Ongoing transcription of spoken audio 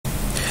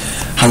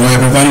Hello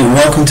everybody,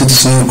 welcome to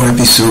this new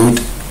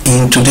episode.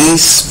 In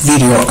today's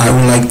video I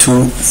would like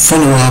to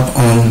follow up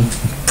on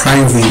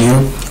prior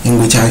video in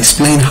which I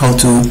explained how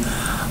to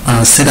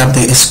set up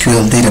the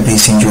SQL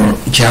database in your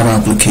Java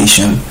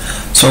application.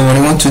 So what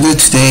I want to do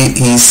today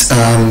is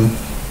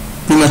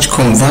pretty much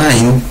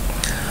combine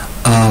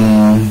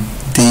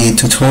the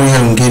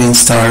tutorial on getting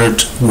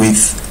started with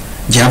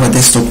Java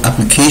desktop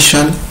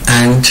application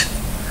and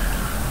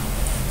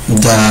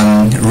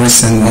the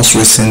most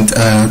recent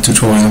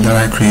tutorial that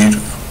I created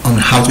on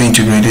how to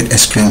integrate an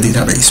SQL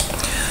database.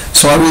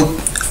 So I will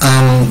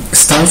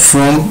start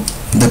from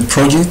the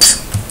project,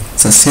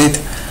 as I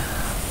said,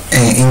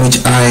 in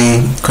which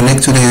I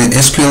connect to the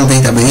SQL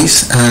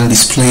database and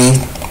display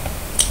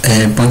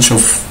a bunch of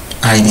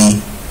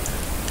IDs,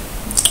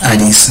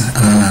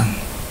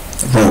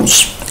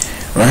 rows,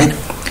 right?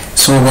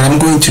 So what I'm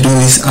going to do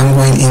is I'm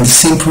going in the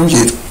same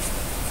project.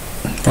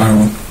 I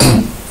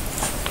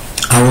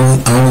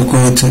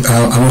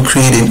will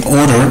create an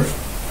order,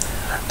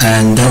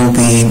 and that will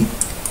be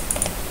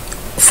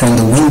from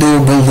the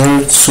window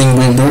builder. Swing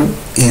builder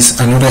is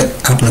another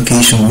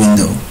application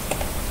window.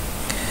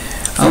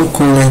 I will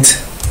call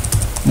it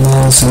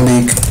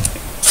Mozambique,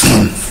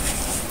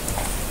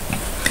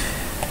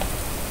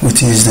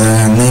 which is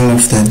the name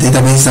of the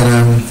database that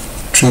I'm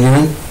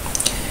triggering.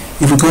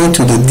 If we go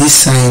into the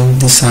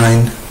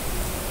design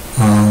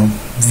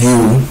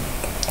view,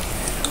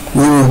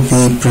 we will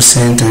be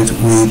presented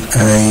with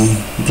a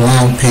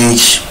blank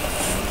page.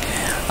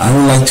 I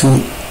would like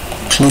to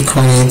click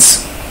on it,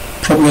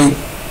 probably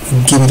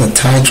give it a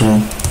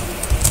title,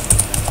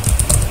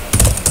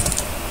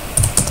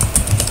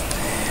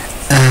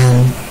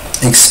 and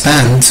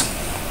expand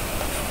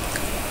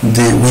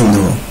the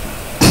window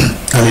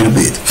a little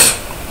bit.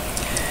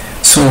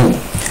 So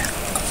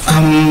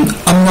I'm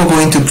not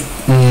going to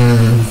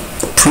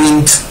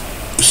print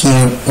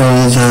here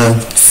all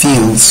the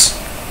fields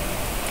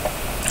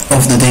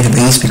of the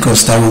database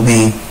because that will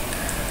be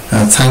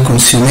time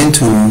consuming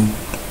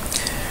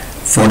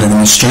for the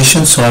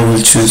demonstration. So I will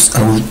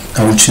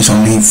choose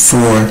only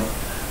 4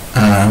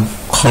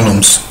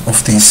 columns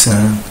of this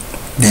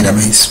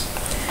database.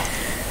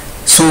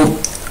 So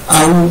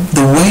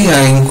the way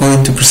I'm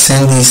going to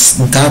present this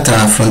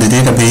data from the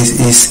database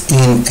is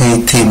in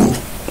a table.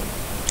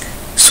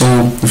 So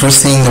the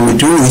first thing that we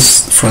do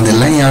is from the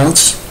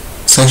layouts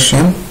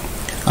section,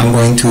 I'm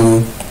going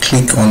to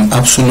click on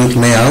absolute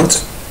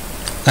layout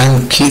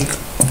and click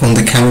upon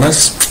the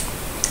canvas.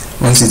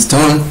 Once it's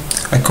done,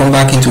 I come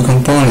back into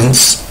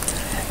components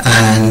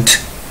and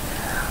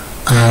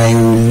I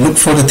look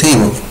for the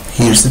table.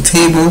 Here's the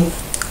table.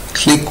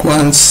 Click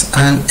once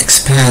and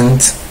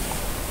expand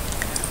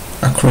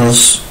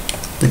across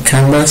the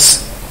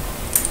canvas.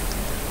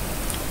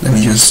 Let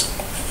me just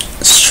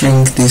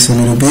shrink this a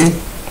little bit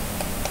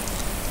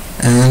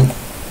and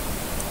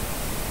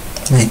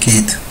make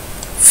it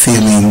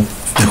fill in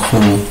the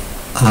whole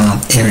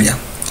area.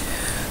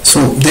 So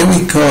there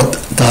we got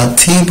the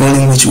table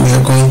in which we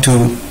are going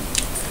to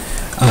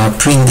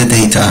print the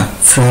data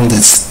from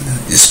this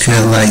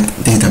SQLite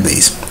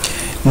database.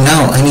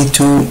 Now I need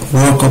to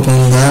work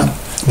upon the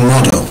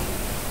model.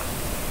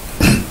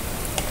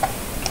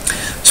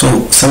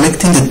 So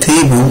selecting the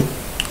table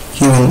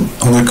here on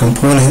our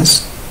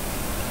components,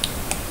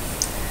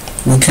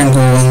 we can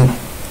go in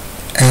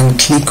and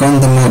click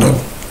on the model.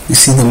 You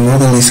see the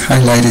model is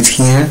highlighted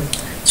here.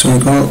 So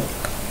we go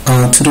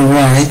to the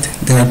right,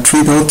 there are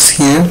 3 dots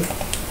here.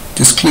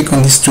 Just click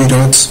on these 3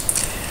 dots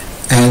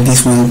and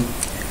this will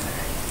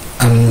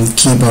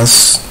give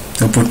us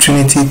the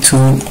opportunity to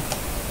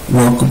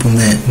work upon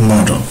the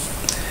model.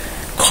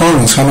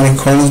 Columns, how many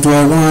columns do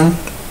I want?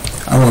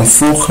 I want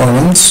 4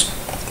 columns.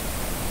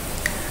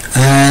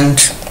 And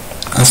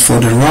as for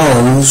the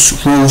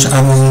rows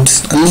I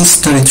want at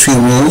least 33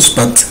 rows,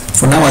 but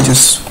for now I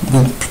just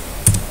will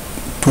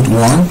put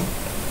 1.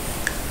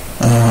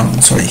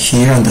 Sorry,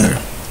 here under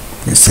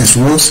it says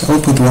rows, I'll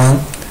put 1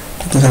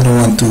 because I don't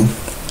want to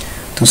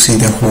see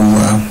the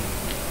whole.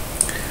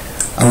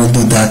 I will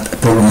do that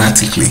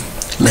programmatically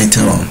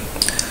later on.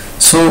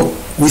 So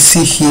we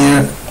see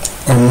here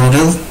our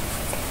model.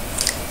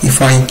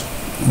 If I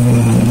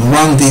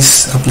run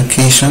this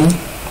application,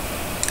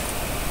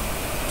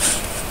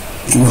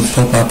 it will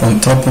pop up on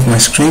top of my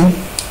screen.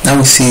 Now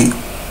we see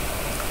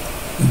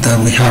that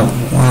we have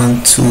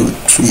 1, 2,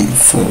 3,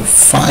 4,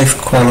 5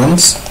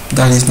 columns.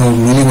 That is not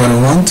really what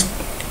I want.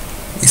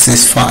 It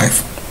says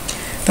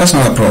 5. That's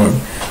not a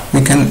problem.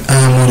 We can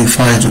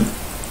modify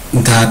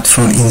that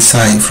from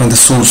inside, from the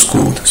source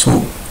code.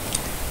 So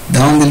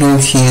down below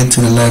here to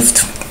the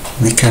left,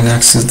 we can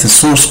access the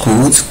source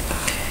code,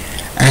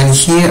 and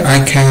here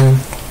I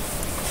can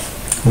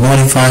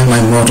modify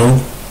my model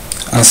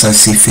as I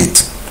see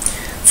fit.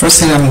 First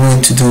thing I'm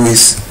going to do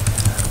is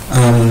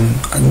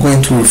I'm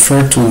going to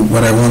refer to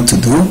what I want to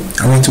do.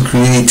 I want to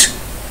create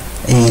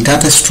a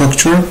data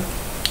structure,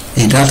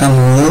 a data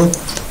model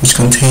which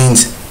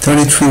contains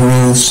 33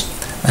 rows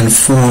and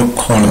 4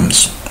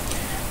 columns.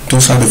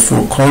 Those are the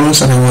 4 columns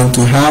that I want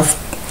to have.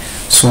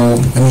 So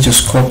let me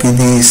just copy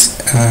this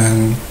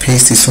and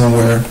paste it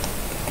somewhere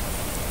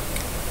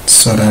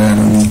so that I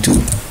don't need to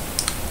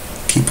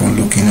keep on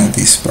looking at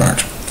this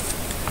part.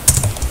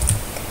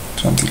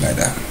 Something like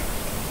that.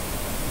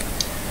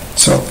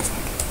 So,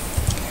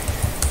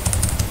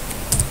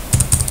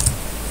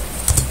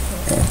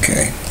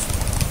 okay.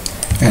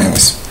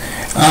 Anyways,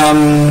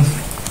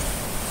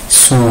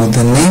 so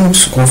the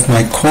names of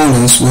my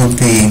columns will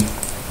be,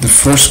 the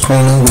first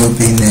column will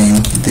be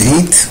named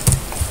date,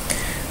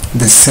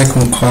 the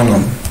second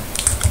column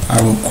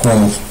I will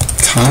call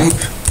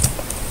type,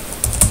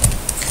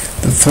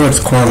 the third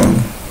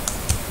column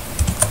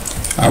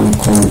I will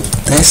call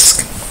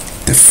desk,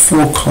 the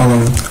fourth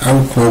column I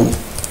will call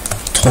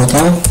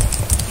total,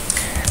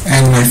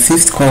 and my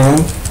fifth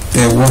column,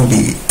 there won't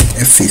be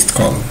a fifth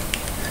column,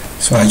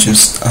 so I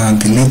just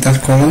delete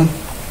that column.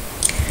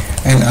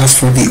 And as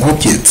for the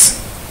object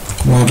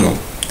model,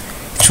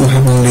 it should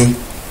have only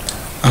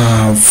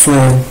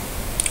 4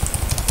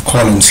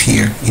 columns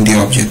here in the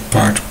object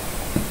part.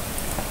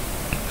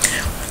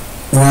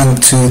 1,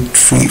 2,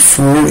 3,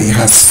 4. It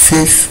has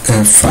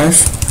 5,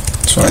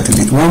 so I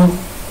delete 1.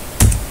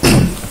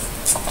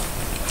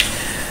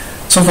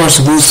 So far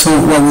so good. So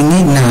what we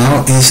need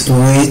now is a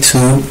way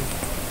to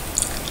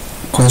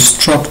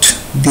construct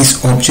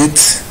this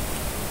object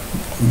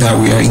that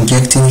we are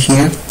injecting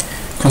here,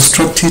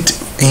 construct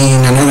it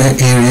in another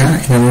area,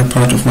 in another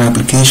part of my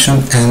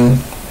application,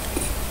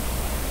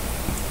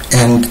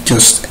 and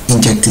just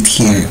inject it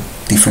here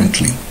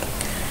differently.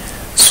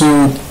 So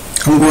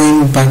I'm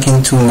going back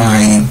into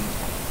my,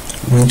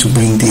 I'm going to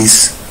bring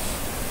this,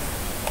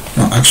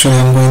 no, actually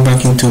I'm going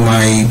back into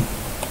my,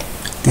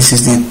 this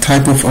is the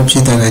type of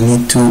object that I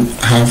need to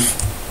have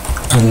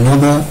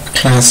another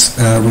class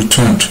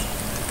returned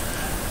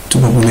to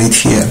populate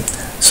here.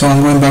 So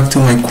I'm going back to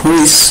my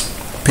queries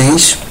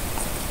page,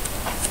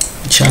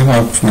 Java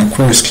of my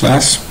queries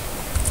class,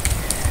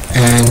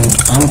 and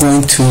I'm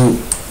going to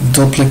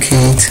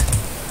duplicate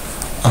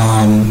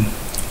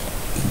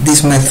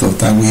this method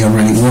that we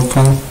already worked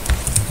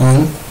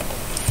on.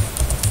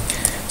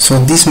 So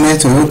this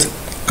method,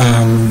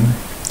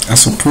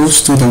 as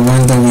opposed to the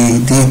one that we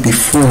did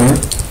before,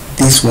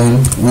 this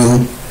one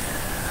will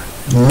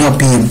not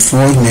be a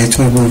void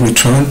method, it will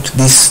return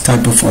this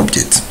type of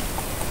object,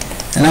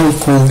 and I will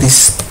call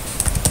this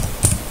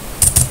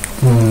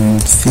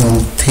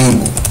field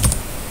table,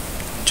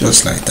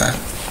 just like that.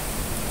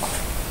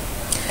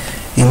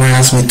 It might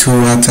ask me to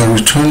add a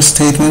return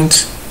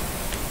statement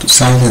to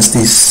silence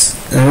this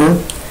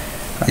error.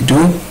 I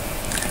do.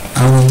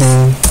 I will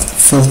then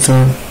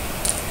filter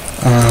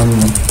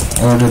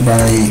order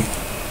by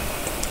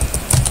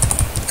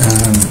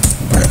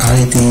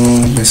ID,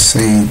 let's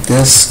say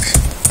desk,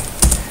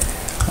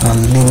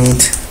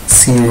 limit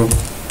 0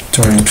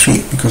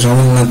 33, because I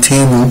want my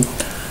table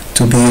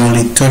to be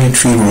only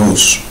 33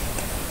 rows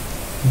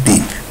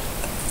deep.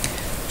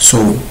 So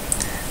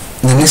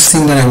the next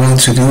thing that I want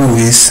to do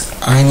is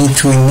I need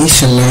to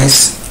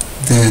initialize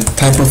the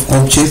type of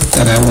object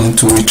that I want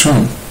to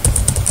return,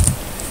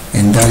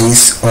 and that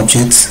is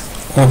object.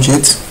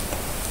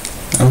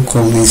 I'll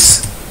call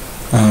this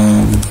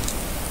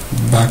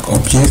back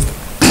object.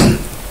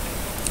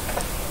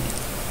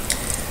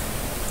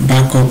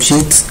 Back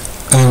object,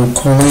 I will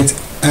call it,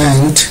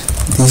 and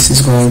this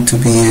is going to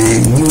be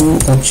a new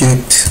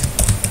object,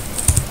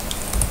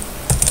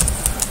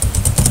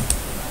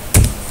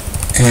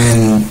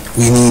 and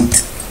we need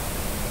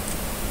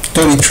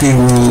 33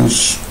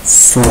 rows,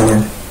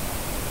 4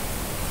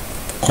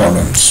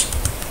 columns,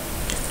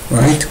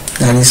 right?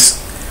 That is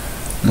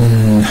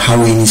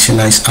how we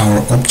initialize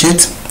our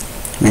object.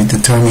 We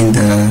determine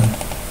the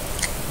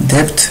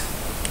depth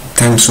in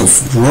terms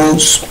of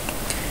rows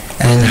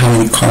and how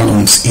many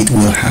columns it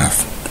will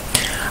have.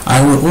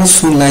 I would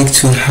also like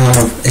to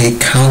have a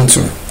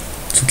counter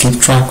to keep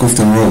track of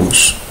the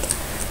rows.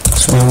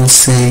 So I would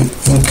say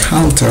in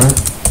counter,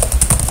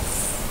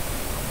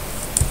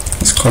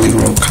 let's call it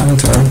row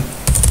counter,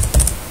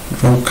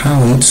 row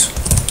count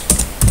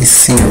is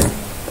 0.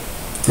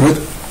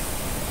 Good.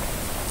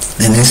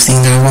 The next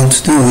thing that I want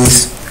to do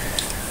is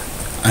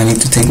I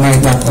need to take my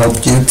back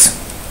object,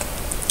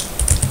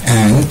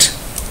 and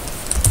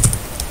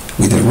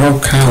with the row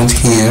count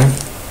here,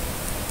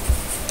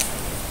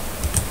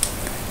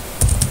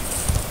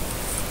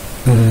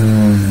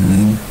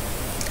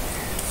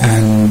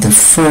 and the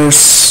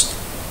first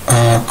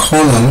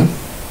column,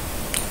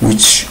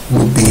 which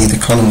will be the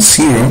column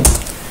 0,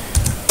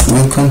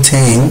 will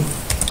contain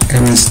a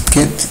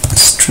get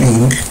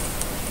string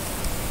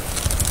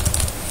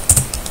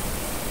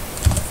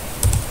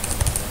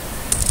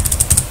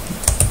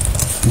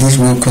this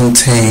will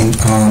contain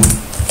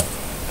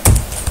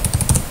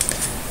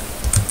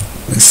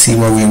let's see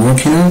what we're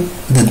working on,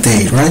 the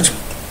date, right?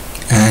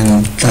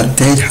 And that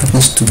date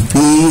happens to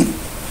be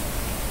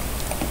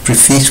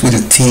prefixed with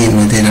a T in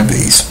my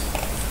database,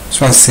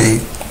 so I'll say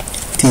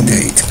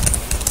tdate.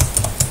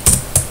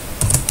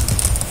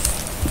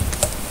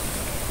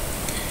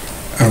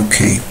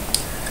 Okay,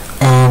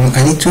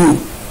 I need to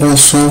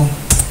also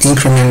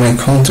increment my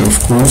counter, of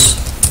course.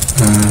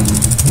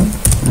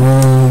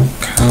 Row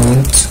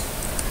count,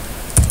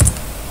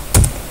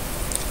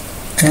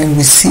 and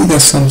we see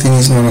that something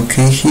is not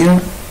okay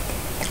here.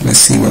 Let's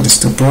see what is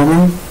the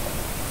problem.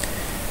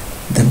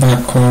 The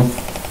backup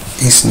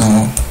is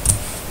not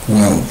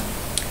well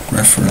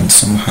referenced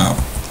somehow.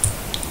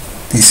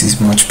 This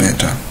is much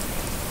better.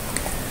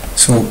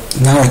 So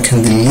now I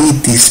can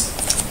delete this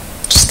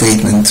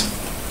statement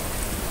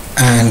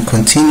and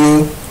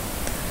continue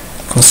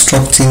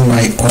constructing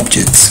my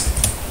objects.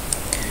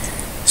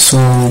 So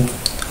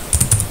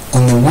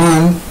on the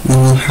one we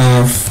will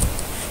have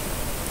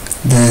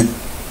the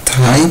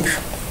type,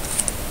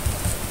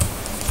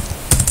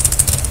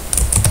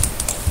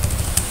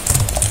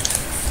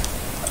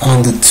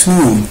 on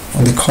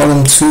the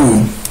column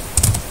 2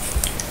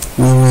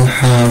 we will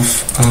have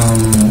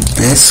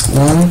desk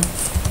 1.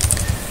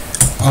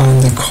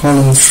 On the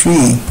column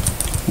 3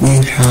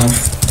 we have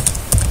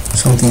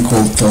something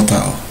called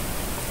total.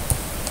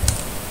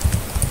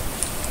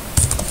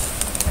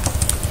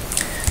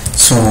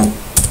 So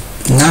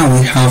now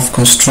we have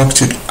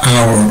constructed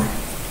our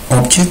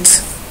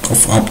object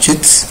of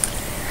objects,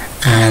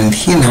 and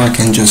here now I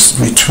can just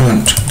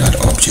return that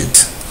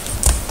object.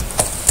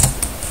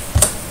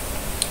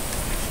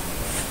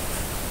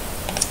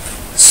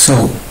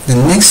 So the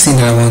next thing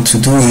I want to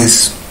do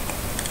is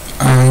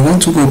I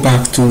want to go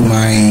back to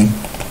my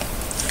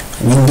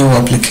window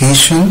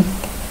application,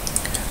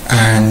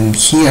 and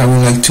here I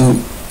would like to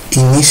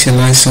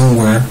initialize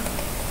somewhere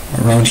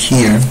around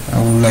here.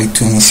 I would like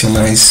to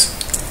initialize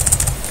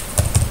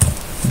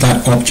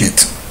that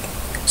object.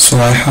 So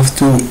I have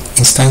to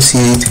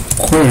instantiate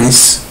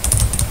queries.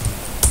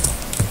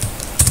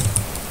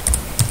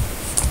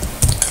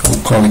 I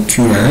will call it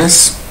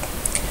QRS,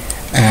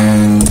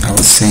 and I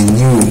will say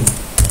new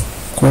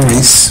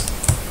queries,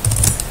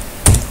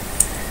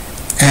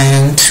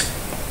 and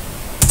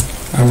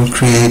I will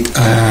create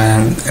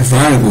a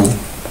variable,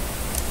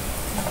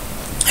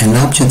 an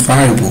object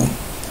variable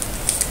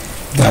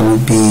that will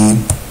be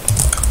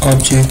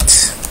object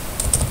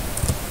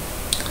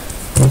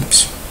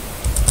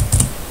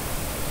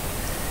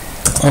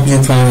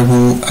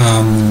variable,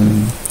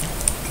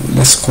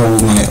 let's call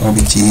my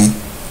obj,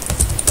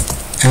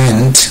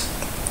 and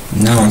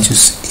now I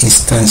just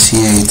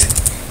instantiate,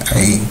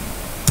 I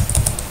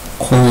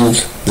call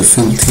the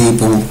field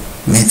table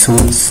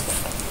methods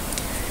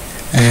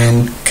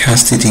and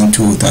cast it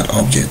into that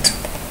object.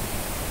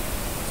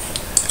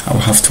 I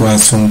will have to add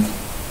some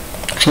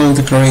control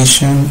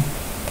declaration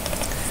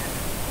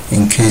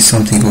in case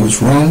something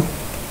goes wrong.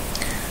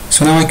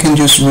 So now I can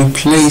just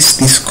replace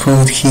this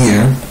code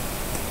here,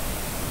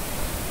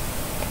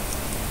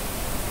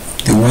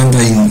 the one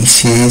that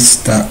initiates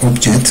that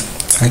object.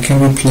 I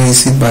can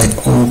replace it by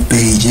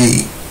obj,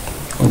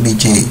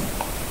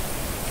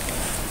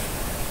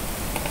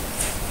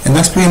 and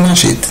that's pretty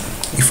much it.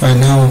 If I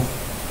now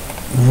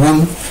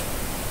run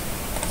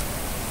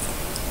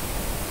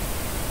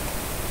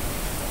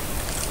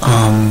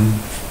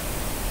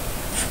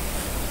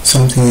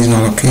something is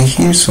not okay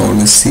here, so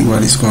let's see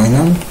what is going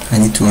on. I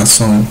need to add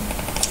some.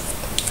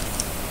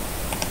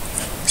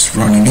 It's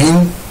running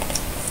in,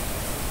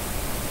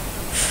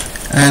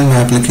 and my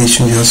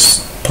application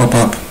just pop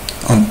up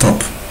on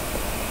top.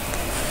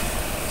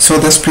 So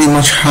that's pretty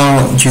much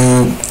how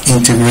you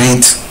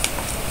integrate,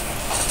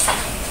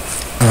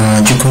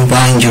 you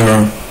combine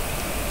your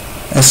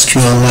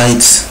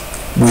SQlite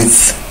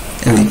with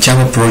a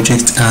Java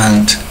project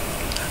and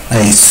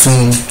a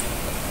swing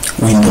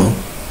window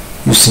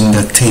using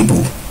the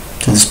table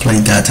to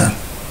display data.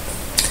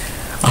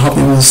 I hope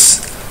it was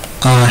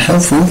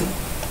helpful.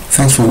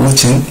 Thanks for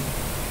watching.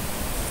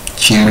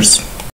 Cheers.